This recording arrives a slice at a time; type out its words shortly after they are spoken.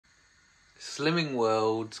Slimming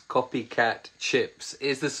World's copycat chips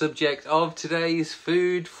is the subject of today's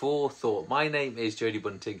Food for Thought. My name is Jody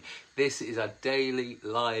Bunting. This is a daily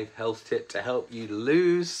live health tip to help you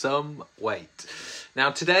lose some weight. Now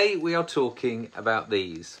today we are talking about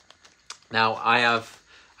these. Now I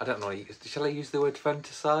don't know, shall I use the word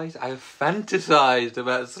fantasize? I have fantasized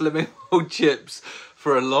about Slimming World chips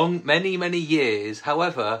for many years.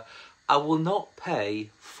 However, I will not pay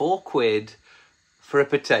 £4 for a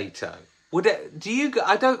potato.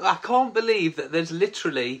 I can't believe that there's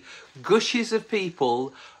literally gushes of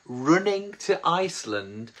people running to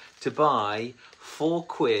Iceland to buy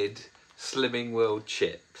 £4 Slimming World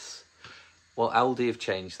chips. Well, Aldi have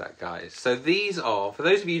changed that, guys. So these are, for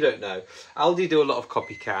those of you who don't know, Aldi do a lot of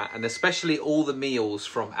copycat, and especially all the meals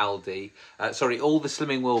from Aldi, all the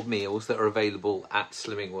Slimming World meals that are available at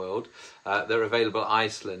Slimming World, they're available at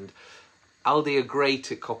Iceland. Aldi are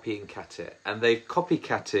great at copying it, and they've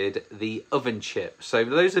copycatted the oven chip. So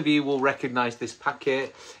those of you will recognise this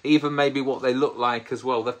packet, even maybe what they look like as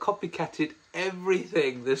well. They've copycatted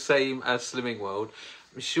everything the same as Slimming World.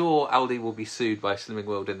 I'm sure Aldi will be sued by Slimming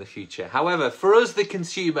World in the future. However, for us, the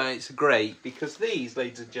consumer, it's great because these,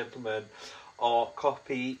 ladies and gentlemen, are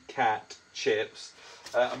copycat chips.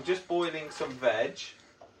 I'm just boiling some veg.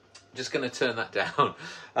 Just going to turn that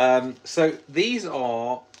down. So these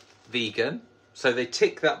are vegan, so they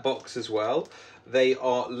tick that box as well. They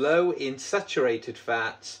are low in saturated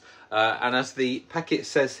fats, and as the packet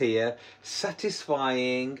says here,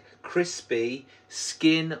 satisfying, crispy,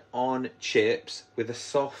 skin-on chips with a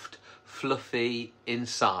soft, fluffy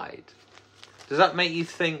inside. Does that make you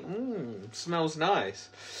think, smells nice?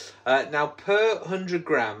 Now, per 100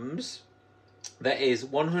 grams, there is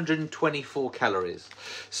 124 calories.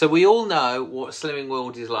 So we all know what Slimming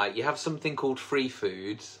World is like. You have something called free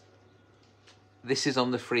foods. This is on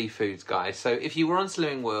the free foods, guys. So if you were on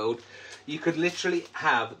Slimming World, you could literally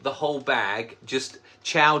have the whole bag, just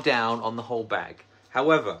chow down on the whole bag.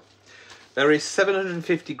 However, there is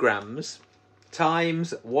 750 grams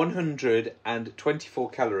times 124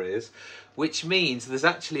 calories, which means there's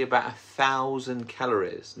actually about 1,000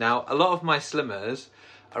 calories. Now, a lot of my slimmers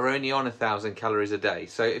are only on 1,000 calories a day.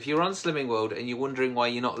 So if you're on Slimming World and you're wondering why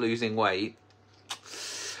you're not losing weight,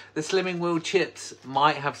 the Slimming World chips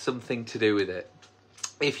might have something to do with it.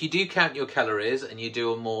 If you do count your calories and you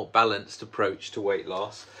do a more balanced approach to weight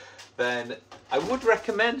loss, then I would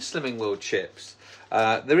recommend Slimming World chips.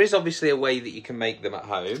 There is obviously a way that you can make them at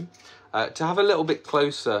home. To have a little bit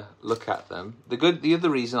closer look at them, the other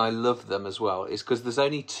reason I love them as well is because there's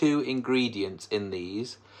only 2 ingredients in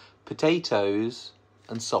these: potatoes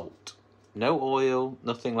and salt. No oil,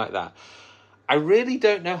 nothing like that. I really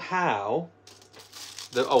don't know how.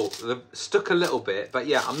 They've stuck a little bit, but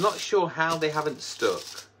yeah, I'm not sure how they haven't stuck.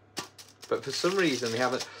 But for some reason they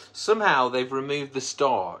haven't. Somehow they've removed the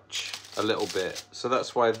starch a little bit, so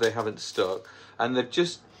that's why they haven't stuck. And they've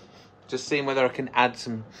just seen whether I can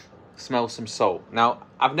smell some salt. Now,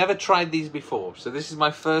 I've never tried these before, so this is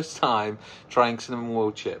my first time trying Slimming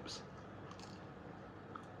World chips.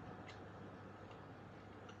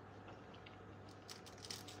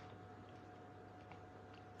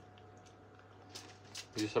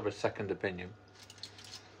 You just have a second opinion.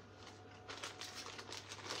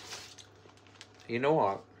 You know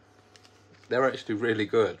what? They're actually really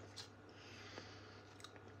good.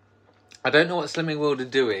 I don't know what Slimming World are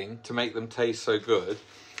doing to make them taste so good.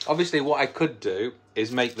 Obviously, what I could do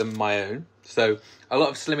is make them my own. So a lot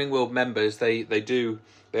of Slimming World members, they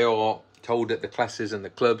are told at the classes and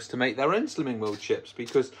the clubs to make their own Slimming World chips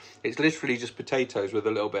because it's literally just potatoes with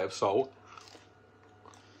a little bit of salt.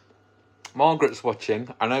 Margaret's watching.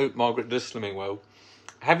 I know Margaret does Slimming World.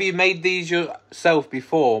 Have you made these yourself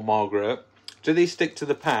before, Margaret? Do they stick to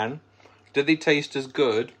the pan? Do they taste as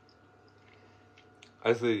good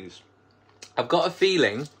as these? I've got a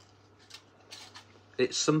feeling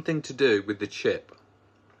it's something to do with the chip.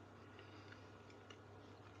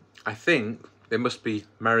 I think they must be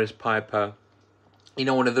Maris Piper. You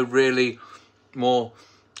know, one of the really more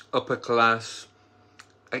upper class,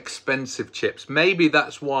 expensive chips. Maybe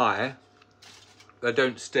that's why they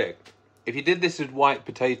don't stick. If you did this with white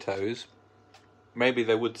potatoes, maybe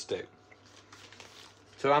they would stick.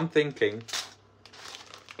 So I'm thinking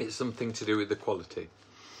it's something to do with the quality.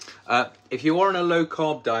 If you are on a low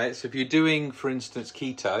carb diet, so if you're doing, for instance,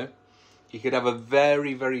 keto, you could have a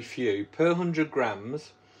very few. Per 100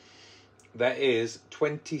 grams, there is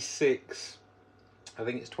 26, I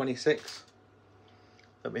think it's 26.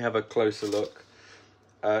 Let me have a closer look.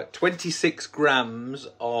 26 grams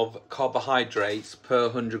of carbohydrates per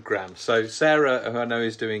 100 grams. So Sarah, who I know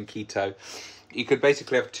is doing keto, You could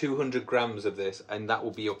basically have 200 grams of this and that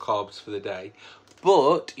will be your carbs for the day.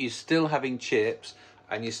 But you're still having chips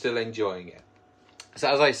and you're still enjoying it.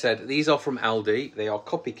 So as I said, these are from Aldi. They are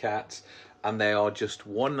copycats and they are just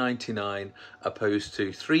 £1.99 opposed to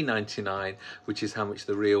 £3.99, which is how much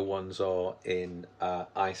the real ones are in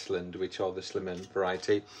Iceland, which are the slimmer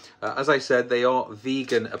variety. As I said, they are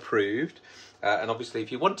vegan approved. And obviously,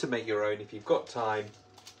 if you want to make your own, if you've got time,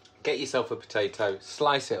 get yourself a potato,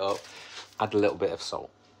 slice it up, add a little bit of salt.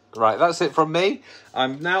 Right, that's it from me.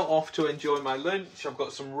 I'm now off to enjoy my lunch. I've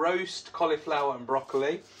got some roast cauliflower and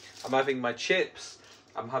broccoli. I'm having my chips.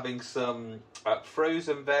 I'm having some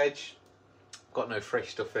frozen veg. Got no fresh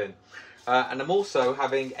stuff in. And I'm also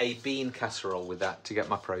having a bean casserole with that to get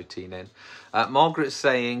my protein in. Margaret's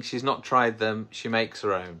saying she's not tried them. She makes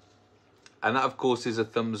her own. And that, of course, is a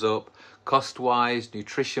thumbs up. Cost-wise,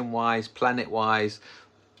 nutrition-wise, planet-wise,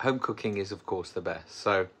 home cooking is, of course, the best.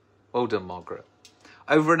 So, well done, Margaret.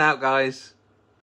 Over and out, guys.